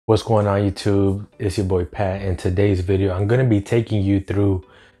What's going on YouTube? It's your boy Pat. In today's video, I'm going to be taking you through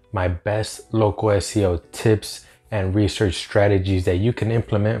my best local SEO tips and research strategies that you can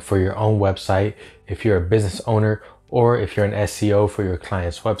implement for your own website if you're a business owner or if you're an SEO for your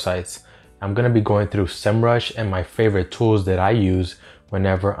clients' websites. I'm going to be going through SEMRush and my favorite tools that I use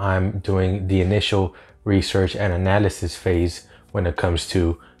whenever I'm doing the initial research and analysis phase when it comes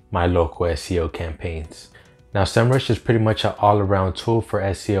to my local SEO campaigns. Now, SEMRush is pretty much an all-around tool for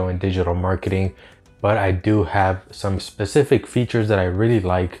SEO and digital marketing, but I do have some specific features that I really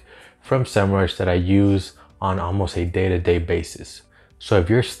like from SEMRush that I use on almost a day-to-day basis. So if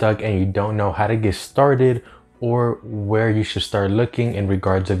you're stuck and you don't know how to get started or where you should start looking in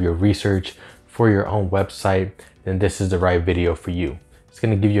regards of your research for your own website, then this is the right video for you. It's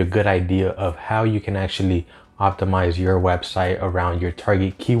going to give you a good idea of how you can actually optimize your website around your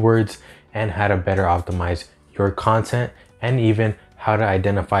target keywords and how to better optimize your content and even how to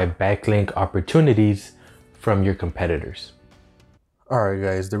identify backlink opportunities from your competitors. Alright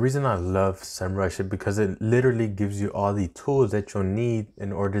guys, the reason I love SEMRush is because it literally gives you all the tools that you'll need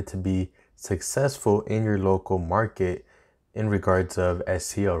in order to be successful in your local market in regards of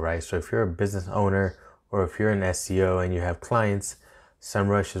SEO, right? So if you're a business owner or if you're an SEO and you have clients,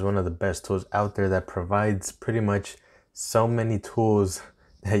 SEMRush is one of the best tools out there that provides pretty much so many tools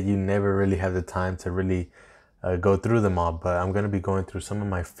that you never really have the time to really go through them all. But I'm going to be going through some of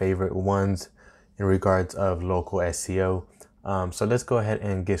my favorite ones in regards of local SEO. So let's go ahead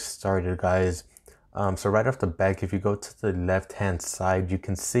and get started, guys. So right off the back, if you go to the left hand side, you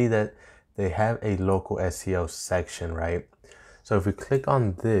can see that they have a local SEO section, right? So if we click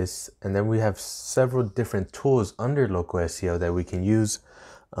on this, and then we have several different tools under local SEO that we can use.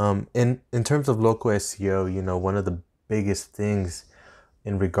 In terms of local SEO, you know, one of the biggest things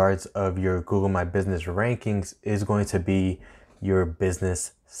in regards of your Google My Business rankings is going to be your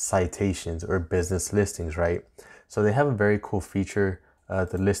business citations or business listings, right? So they have a very cool feature,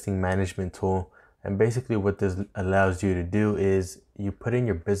 the listing management tool. And basically what this allows you to do is you put in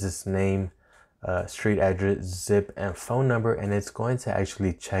your business name, street address, zip, and phone number, and it's going to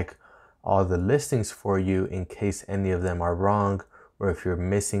actually check all the listings for you in case any of them are wrong or if you're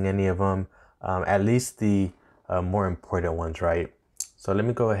missing any of them, at least the more important ones, right? So let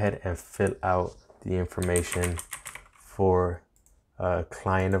me go ahead and fill out the information for a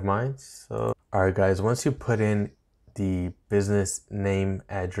client of mine. So, all right, guys, once you put in the business name,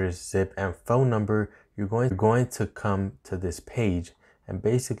 address, zip, and phone number, you're going to come to this page. And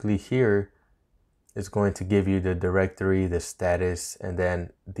basically here is going to give you the directory, the status, and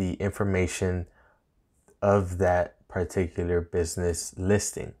then the information of that particular business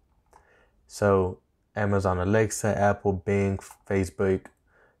listing. So Amazon Alexa, Apple, Bing, Facebook.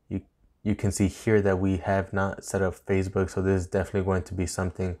 You can see here that we have not set up Facebook. So this is definitely going to be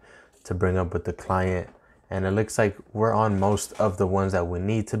something to bring up with the client. And it looks like we're on most of the ones that we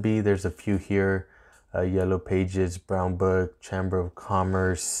need to be. There's a few here, Yellow Pages, Brown Book, Chamber of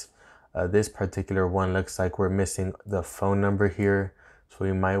Commerce. This particular one looks like we're missing the phone number here. So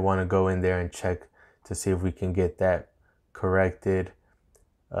we might want to go in there and check to see if we can get that corrected.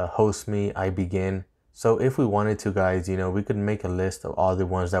 Host Me, I Begin. So if we wanted to, guys, you know, we could make a list of all the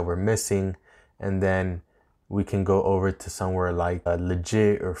ones that we're missing, and then we can go over to somewhere like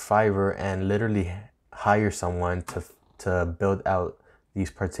Legit or Fiverr and literally hire someone to build out these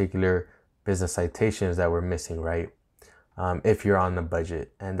particular business citations that we're missing, right? If you're on the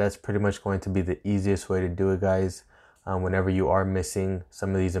budget. And that's pretty much going to be the easiest way to do it, guys. Whenever you are missing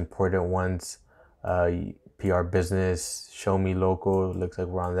some of these important ones, PR Business, Show Me Local, looks like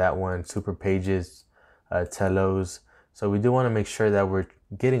we're on that one, Super Pages, Telos. So we do want to make sure that we're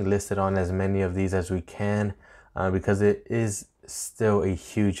getting listed on as many of these as we can, because it is still a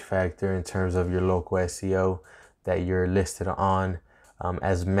huge factor in terms of your local SEO that you're listed on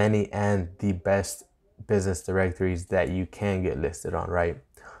as many and the best business directories that you can get listed on, right?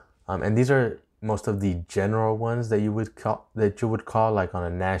 And these are most of the general ones that you would call like on a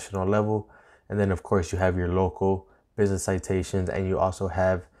national level. And then of course you have your local business citations, and you also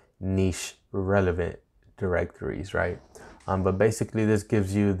have niche relevant directories, right? But basically this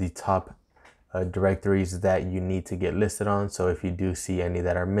gives you the top directories that you need to get listed on. So if you do see any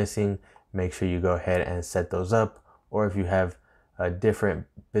that are missing, make sure you go ahead and set those up. Or if you have different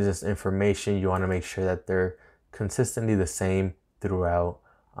business information, you want to make sure that they're consistently the same throughout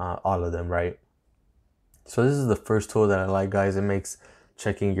all of them, right? So this is the first tool that I like, guys. It makes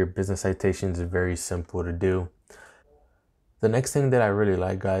checking your business citations very simple to do. The next thing that I really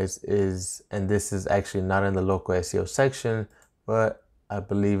like, guys, is, and this is actually not in the local SEO section, but I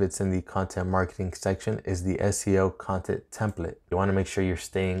believe it's in the content marketing section, is the SEO Content Template. You want to make sure you're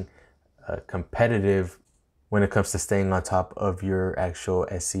staying competitive when it comes to staying on top of your actual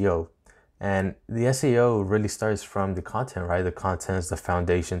SEO. And the SEO really starts from the content, right? The content is the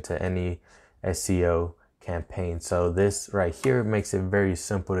foundation to any SEO campaign. So this right here makes it very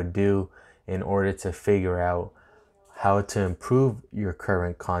simple to do in order to figure out how to improve your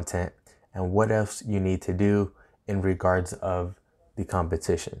current content and what else you need to do in regards of the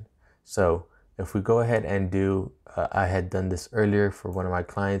competition. So if we go ahead and do, I had done this earlier for one of my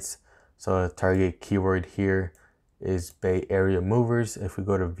clients. So a target keyword here is Bay Area movers. If we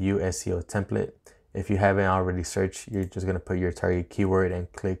go to view SEO template, if you haven't already searched, you're just going to put your target keyword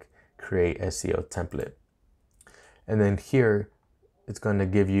and click create SEO template. And then here, it's going to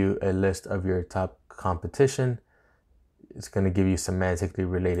give you a list of your top competition. It's going to give you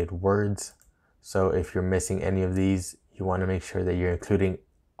semantically related words. So if you're missing any of these, you want to make sure that you're including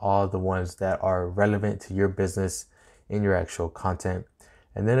all the ones that are relevant to your business in your actual content.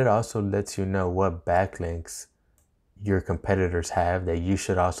 And then it also lets you know what backlinks your competitors have that you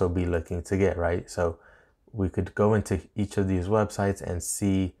should also be looking to get, right? So we could go into each of these websites and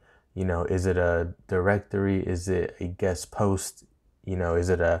see, you know, is it a directory? Is it a guest post? You know, is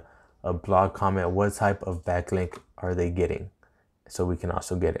it a blog comment? What type of backlink are they getting? So we can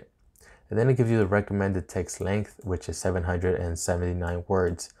also get it. And then it gives you the recommended text length, which is 779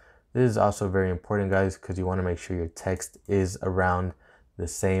 words. This is also very important, guys, because you want to make sure your text is around the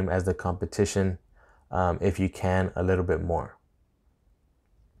same as the competition. If you can, a little bit more.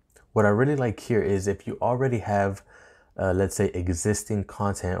 What I really like here is if you already have, let's say, existing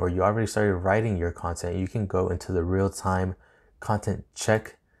content, or you already started writing your content, you can go into the real-time content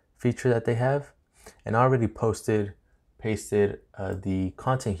check feature that they have, and I already pasted the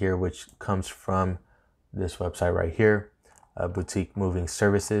content here, which comes from this website right here, Boutique Moving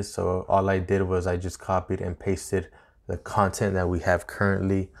Services. So all I did was I just copied and pasted the content that we have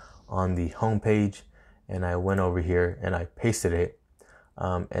currently on the homepage, and I went over here and I pasted it.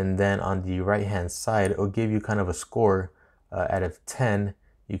 And then on the right hand side, it'll give you kind of a score out of 10.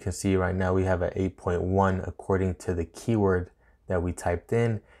 You can see right now we have an 8.1 according to the keyword that we typed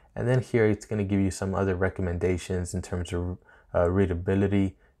in. And then here it's going to give you some other recommendations in terms of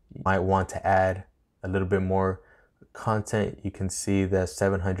readability. You might want to add a little bit more content. You can see that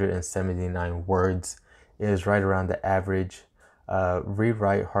 779 words is right around the average.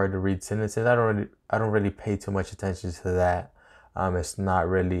 Rewrite hard to read sentences. I don't really pay too much attention to that. It's not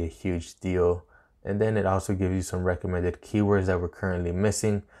really a huge deal. And then it also gives you some recommended keywords that we're currently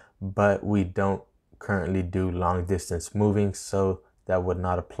missing, but we don't currently do long distance moving, so that would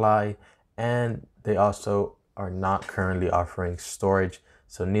not apply. And they also are not currently offering storage,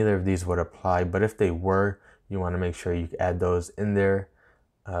 so neither of these would apply. But if they were, you want to make sure you add those in there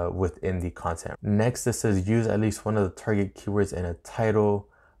within the content. Next, it says use at least one of the target keywords in a title.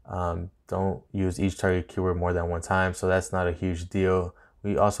 Don't use each target keyword more than one time, so that's not a huge deal.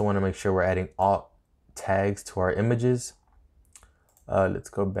 We also want to make sure we're adding alt tags to our images. Let's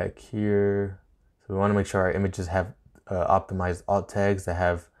go back here. So we want to make sure our images have optimized alt tags that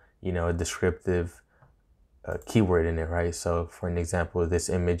have, you know, a descriptive keyword in it, right? So for an example, this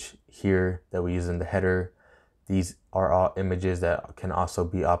image here that we use in the header, these are all images that can also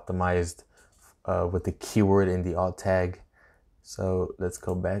be optimized with the keyword in the alt tag. So let's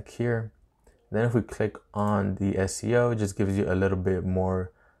go back here. Then if we click on the SEO, it just gives you a little bit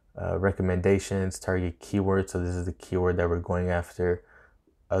more recommendations, target keywords. So this is the keyword that we're going after.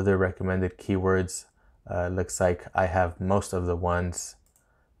 Other recommended keywords, looks like I have most of the ones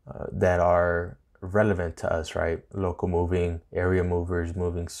that are relevant to us, right? Local moving, area movers,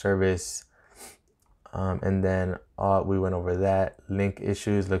 moving service. And then we went over that. Link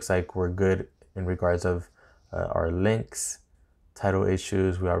issues, looks like we're good in regards of our links. Title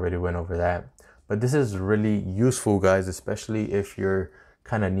issues, we already went over that. But this is really useful, guys, especially if you're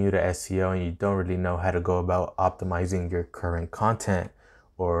kind of new to SEO and you don't really know how to go about optimizing your current content.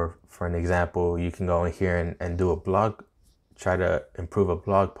 Or for an example, you can go in here and do a blog, try to improve a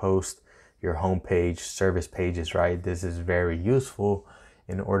blog post, your homepage, service pages, right? This is very useful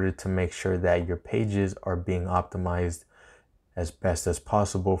in order to make sure that your pages are being optimized as best as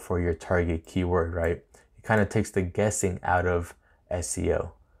possible for your target keyword, right? It kind of takes the guessing out of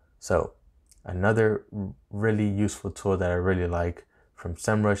SEO. So another really useful tool that I really like from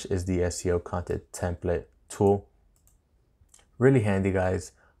SEMRush is the SEO Content Template tool. Really handy,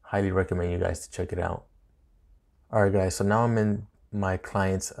 guys. Highly recommend you guys to check it out. All right, guys, so now I'm in my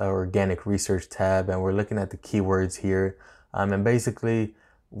client's organic research tab and we're looking at the keywords here. And basically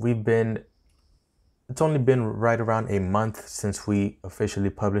we've been it's only been right around a month since we officially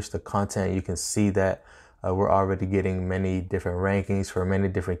published the content. You can see that we're already getting many different rankings for many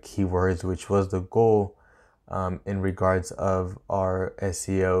different keywords, which was the goal in regards of our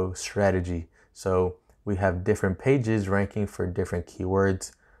SEO strategy. So we have different pages ranking for different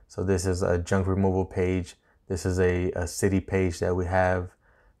keywords. So this is a junk removal page. This is a city page that we have.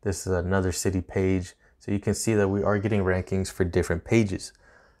 This is another city page. So you can see that we are getting rankings for different pages.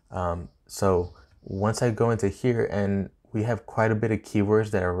 So once I go into here, and we have quite a bit of keywords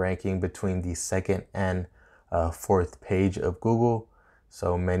that are ranking between the second and fourth page of Google.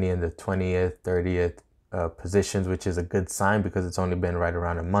 So many in the 20th, 30th positions, which is a good sign because it's only been right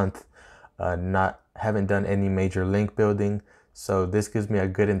around a month. Haven't done any major link building. So this gives me a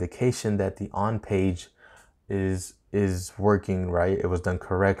good indication that the on page is working right. It was done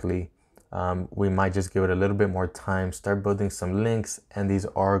correctly. We might just give it a little bit more time, start building some links, and these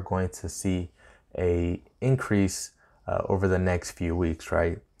are going to see a increase over the next few weeks,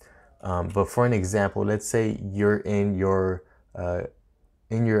 right? But for an example, let's say you're in your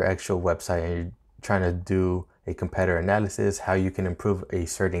actual website and you're trying to do a competitor analysis, how you can improve a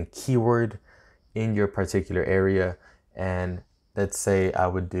certain keyword in your particular area. And let's say I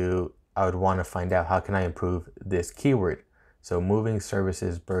would want to find out, how can I improve this keyword? So moving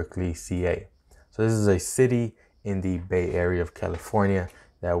services, Berkeley, CA. So this is a city in the Bay Area of California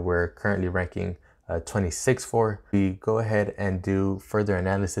that we're currently ranking 26 for. We go ahead and do further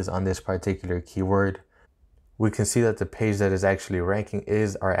analysis on this particular keyword. We can see that the page that is actually ranking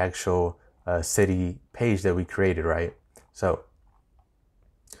is our actual city page that we created, right? So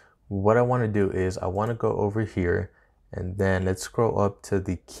what I want to do is I want to go over here, and then let's scroll up to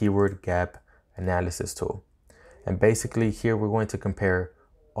the keyword gap analysis tool. And basically here we're going to compare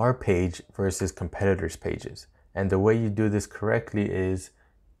our page versus competitors' pages. And the way you do this correctly is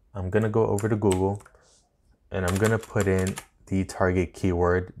I'm going to go over to Google and I'm going to put in the target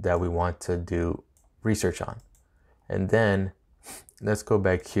keyword that we want to do research on. And then let's go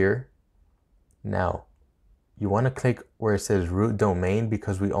back here. Now you want to click where it says root domain,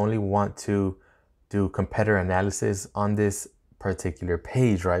 because we only want to do competitor analysis on this particular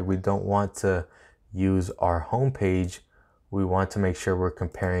page, right? We don't want to use our home page. We want to make sure we're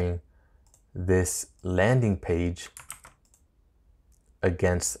comparing this landing page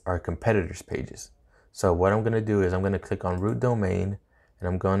against our competitors' pages. So what I'm going to do is I'm going to click on root domain, and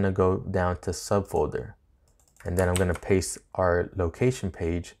I'm going to go down to subfolder, and then I'm going to paste our location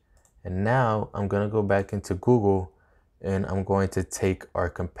page. And now I'm going to go back into Google, and I'm going to take our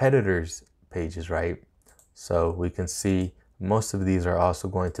competitors' pages, right? So we can see most of these are also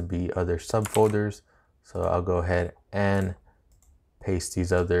going to be other subfolders. So I'll go ahead and paste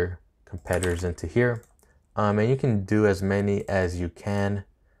these other competitors into here. And you can do as many as you can.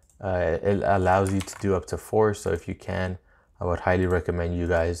 It allows you to do up to 4. So if you can, I would highly recommend you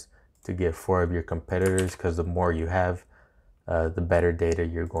guys to get 4 of your competitors, because the more you have, the better data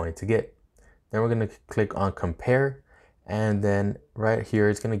you're going to get. Then we're going to click on compare, and then right here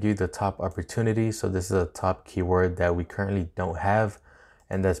it's going to give you the top opportunity. So this is a top keyword that we currently don't have,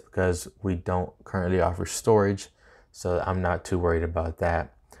 and that's because we don't currently offer storage, so I'm not too worried about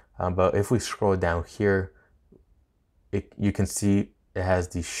that. But if we scroll down here, you can see it has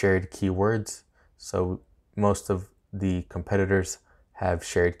the shared keywords. So most of the competitors have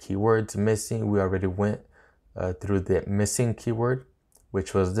shared keywords. Missing, we already went through the missing keyword,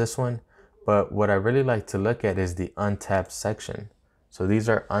 which was this one. But what I really like to look at is the untapped section. So these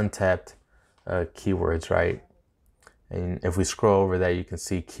are untapped keywords, right? And if we scroll over that, you can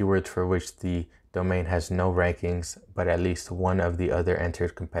see keywords for which the domain has no rankings, but at least one of the other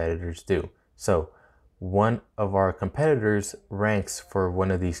entered competitors do. So one of our competitors ranks for one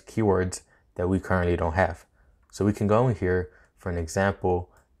of these keywords that we currently don't have. So we can go in here for an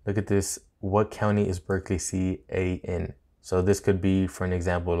example. Look at this. What county is Berkeley CA in? So this could be, for an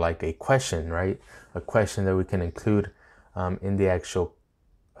example, like a question, right? A question that we can include in the actual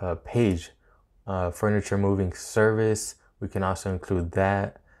page. Furniture moving service, we can also include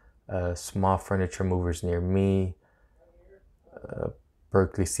that. Small furniture movers near me.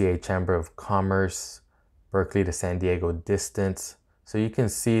 Berkeley CA Chamber of Commerce. Berkeley to San Diego distance. So you can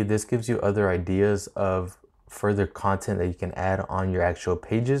see this gives you other ideas of further content that you can add on your actual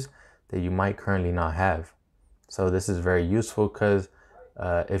pages that you might currently not have. So this is very useful, because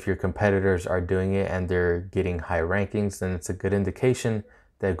if your competitors are doing it and they're getting high rankings, then it's a good indication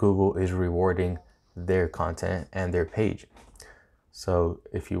that Google is rewarding their content and their page. So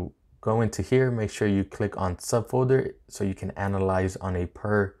if you go into here, make sure you click on subfolder so you can analyze on a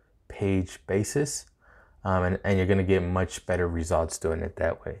per page basis, and you're going to get much better results doing it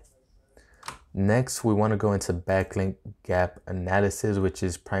that way. Next, we want to go into backlink gap analysis, which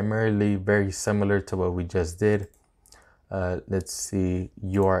is primarily very similar to what we just did. Let's see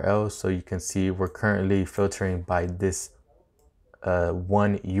URL. So you can see we're currently filtering by this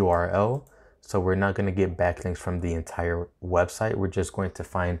one URL. So we're not going to get backlinks from the entire website. We're just going to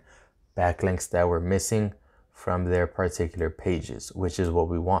find backlinks that we're missing from their particular pages, which is what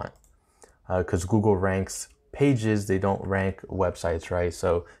we want. Because Google ranks pages, they don't rank websites, right?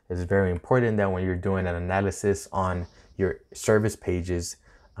 So it's very important that when you're doing an analysis on your service pages,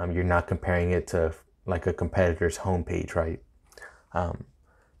 you're not comparing it to like a competitor's homepage, right?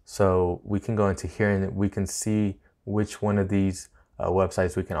 So we can go into here and we can see which one of these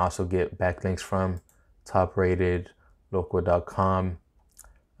websites we can also get backlinks from. Top rated, local.com.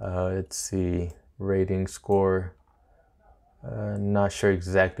 Let's see, rating score. Not sure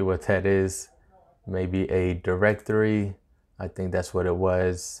exactly what that is. Maybe a directory. I think that's what it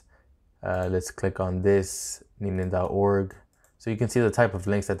was. Let's click on this, neenan.org. So you can see the type of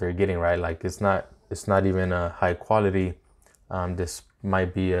links that they're getting, right? Like it's not even a high quality. This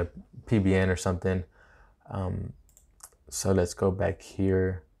might be a PBN or something. So let's go back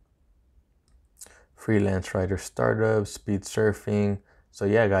here. Freelance writer startup, speed surfing. So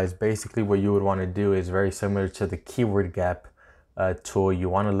yeah, guys, basically what you would want to do is very similar to the keyword gap tool. You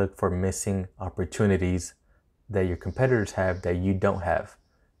want to look for missing opportunities that your competitors have that you don't have.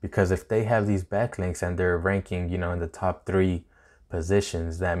 Because if they have these backlinks and they're ranking, you know, in the top 3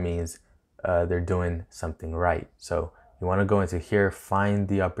 positions, that means they're doing something right. So you want to go into here, find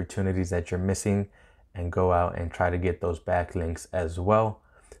the opportunities that you're missing, and go out and try to get those backlinks as well.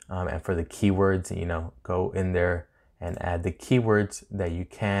 And for the keywords, you know, go in there and add the keywords that you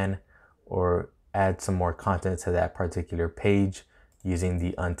can, or add some more content to that particular page using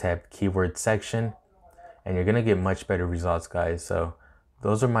the untapped keyword section, and you're gonna get much better results, guys. So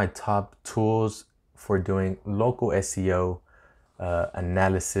those are my top tools for doing local SEO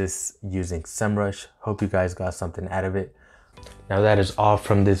analysis using SEMRush. Hope you guys got something out of it. Now that is all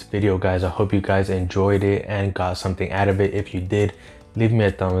from this video, guys. I hope you guys enjoyed it and got something out of it. If you did, leave me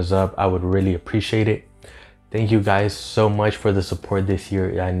a thumbs up. I would really appreciate it. Thank you guys so much for the support this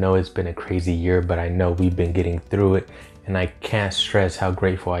year. I know it's been a crazy year, but I know we've been getting through it, and I can't stress how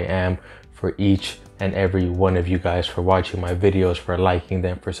grateful I am for each and every one of you guys for watching my videos, for liking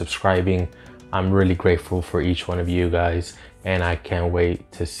them, for subscribing. I'm really grateful for each one of you guys, and I can't wait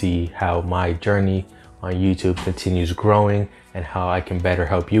to see how my journey on YouTube continues growing and how I can better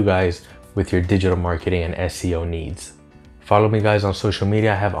help you guys with your digital marketing and SEO needs. Follow me, guys, on social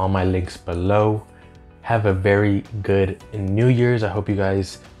media. I have all my links below. Have a very good New Year's. I hope you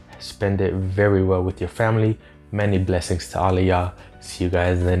guys spend it very well with your family. Many blessings to all of y'all. See you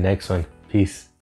guys in the next one. Peace.